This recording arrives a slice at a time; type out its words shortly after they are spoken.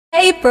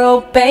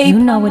babe. You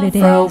know what it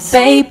is.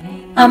 Babe,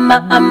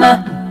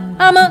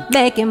 I'ma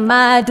make it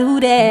my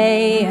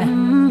duty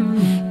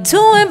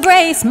to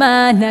embrace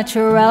my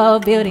natural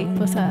beauty.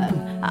 What's up?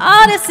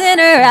 All this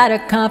inner outer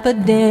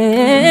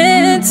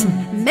confidence,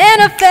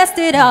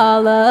 manifested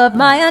all of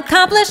my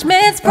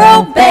accomplishments.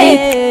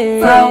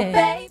 Babe.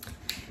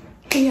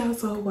 Hey y'all,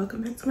 so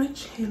welcome back to my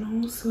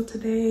channel. So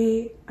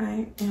today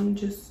I am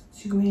just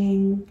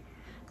doing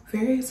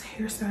various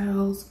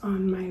hairstyles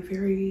on my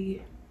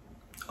very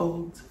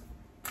old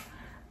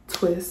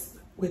twist,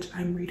 which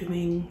I'm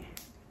redoing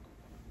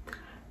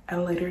at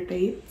a later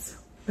date.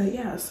 But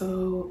yeah,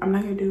 so I'm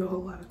not gonna do a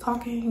whole lot of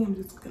talking. I'm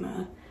just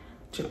gonna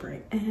jump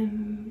right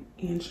in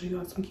and show you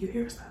all some cute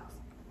hairstyles.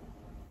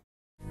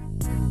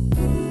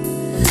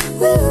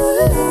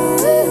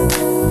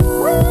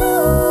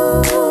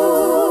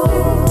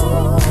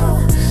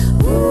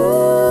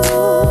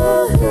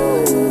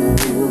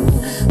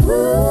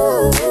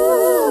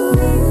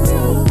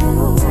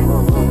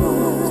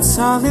 It's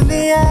all in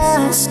the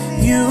eyes,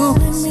 you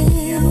and me.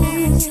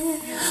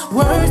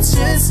 Words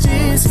just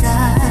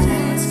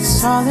disguise.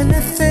 It's all in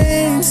the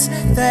things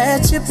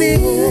that you be.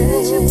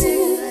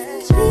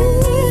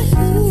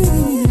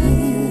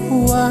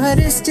 What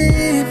is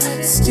deep,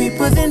 it's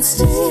deeper than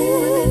steep.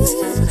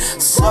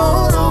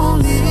 Soul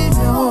only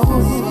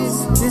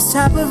knows this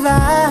type of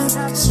vibe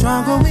gets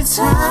stronger with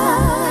time.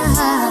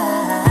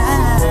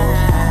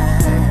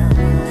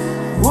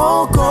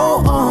 Won't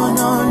go on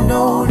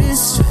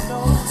unnoticed.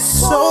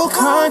 So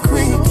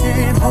concrete,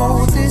 can't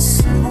hold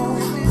this.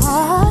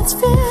 Hearts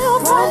feel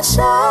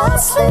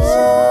consciously.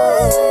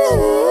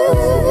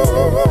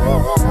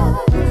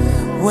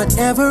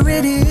 Whatever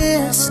it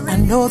is, I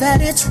know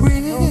that it's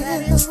real.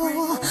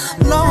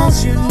 Long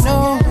as you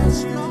know,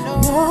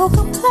 no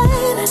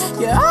complaining,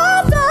 you're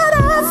all that I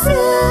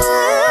feel.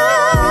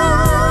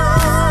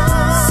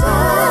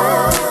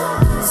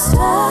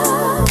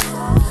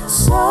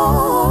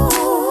 So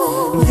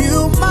you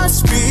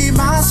must be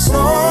my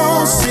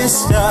soul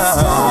sister.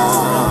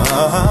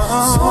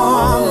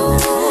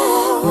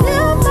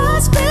 You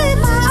must be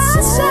my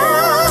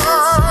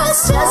soul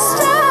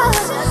sister.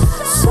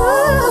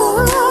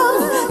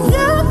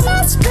 You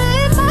must be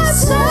my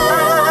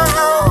soul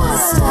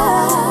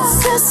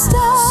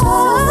sister.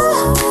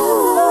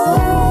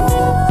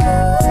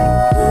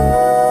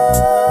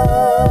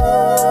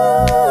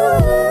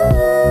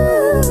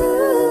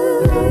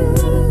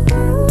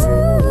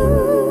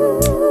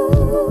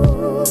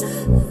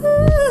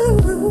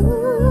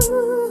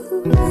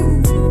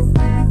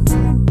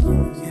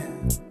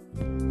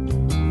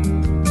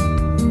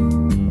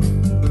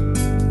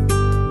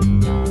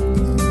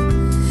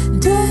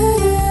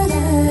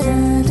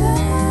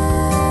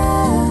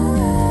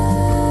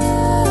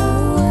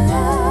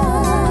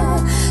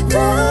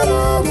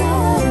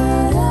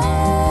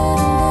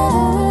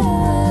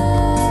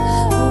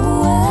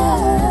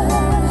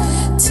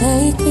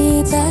 Take me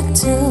back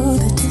to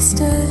the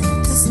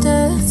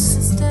distance.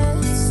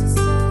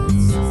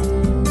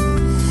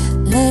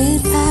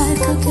 Late night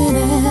cooking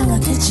in my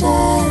kitchen.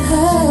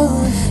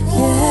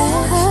 Yeah.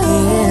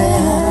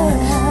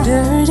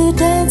 Dirty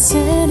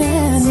dancing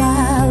in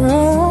my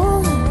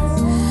room.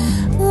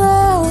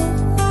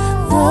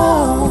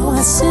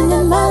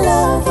 Sending my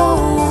love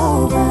all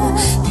over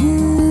you.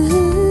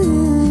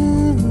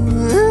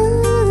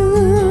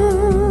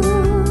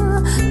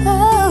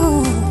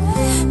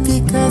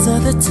 Because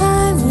of the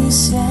time we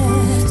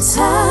shared,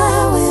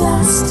 time we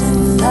lost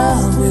in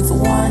love with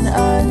one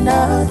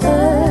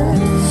another.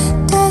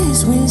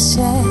 Days we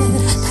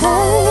shared,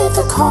 paid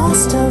the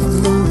cost of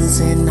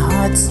losing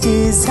heart's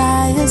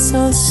desire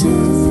so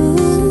soon.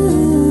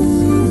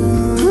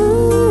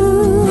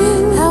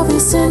 I'll be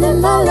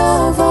sending my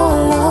love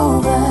all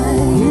over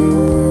you.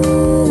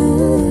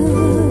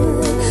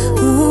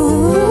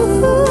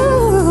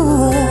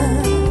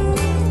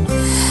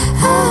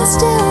 I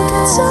still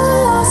get so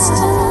lost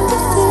in the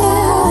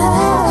fear,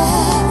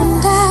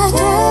 and I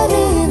can't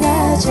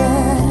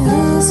imagine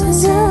losing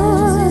you.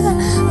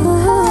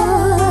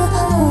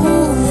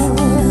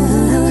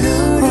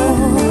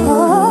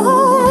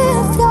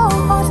 If your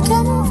heart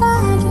can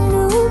find a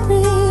new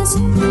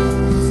reason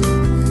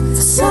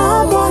for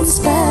someone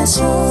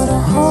special to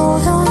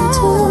hold on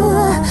to,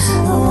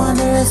 I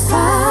wonder if I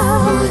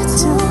would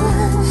do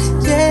it.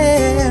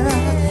 Yeah,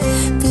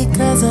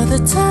 because of the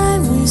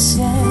time we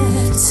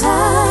shared,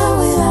 time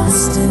we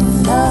lost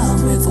in love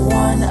with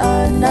one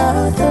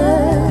another.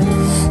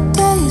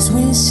 Days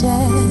we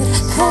shared,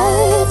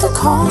 paid the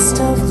cost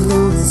of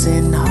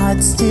losing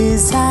heart's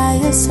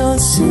desire so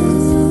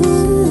soon.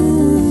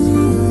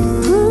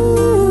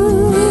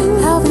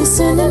 I'll be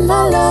sending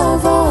my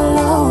love all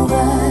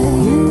over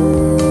you.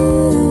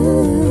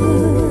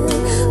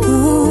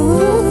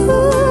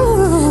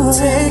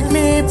 Take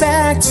me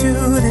back to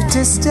the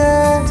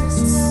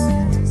distance.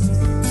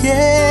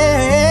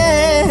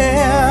 Yeah,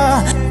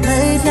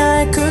 late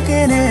night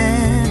cooking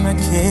in my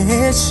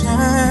kitchen.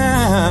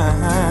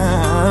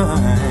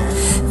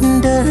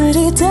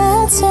 Dirty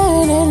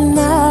dancing in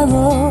my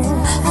room.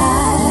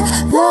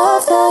 I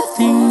love the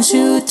things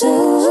you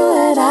do,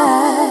 and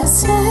I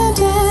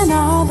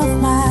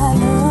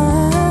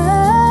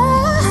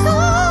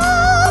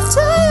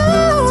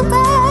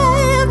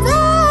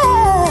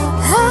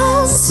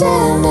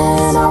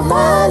sending all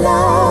my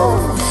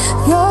love.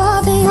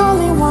 You're the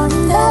only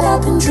one that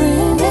I've been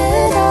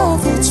dreaming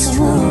of. It's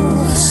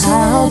true.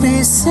 I'll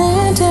be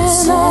sending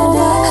all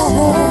my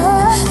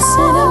love,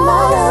 sending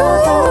my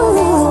love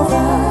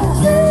over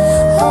you,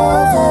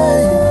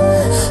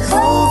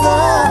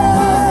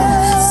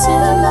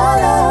 sending my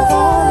love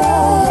over,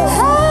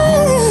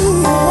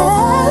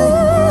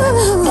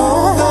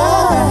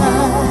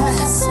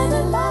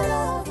 sending my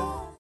love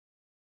over.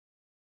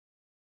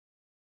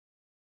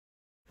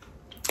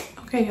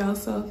 Okay, y'all,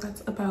 so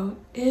that's about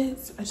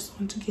it. I just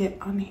want to get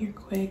on here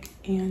quick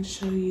and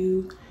show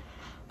you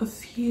a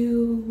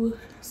few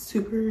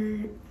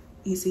super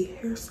easy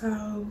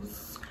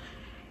hairstyles.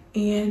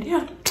 And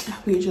yeah, I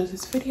hope you enjoyed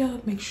this video.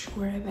 Make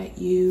sure that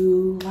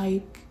you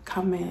like,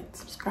 comment,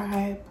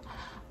 subscribe,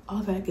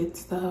 all that good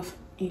stuff.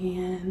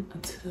 And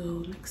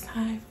until next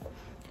time,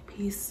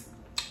 peace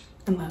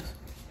and love.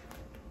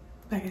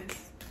 Bye,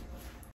 guys.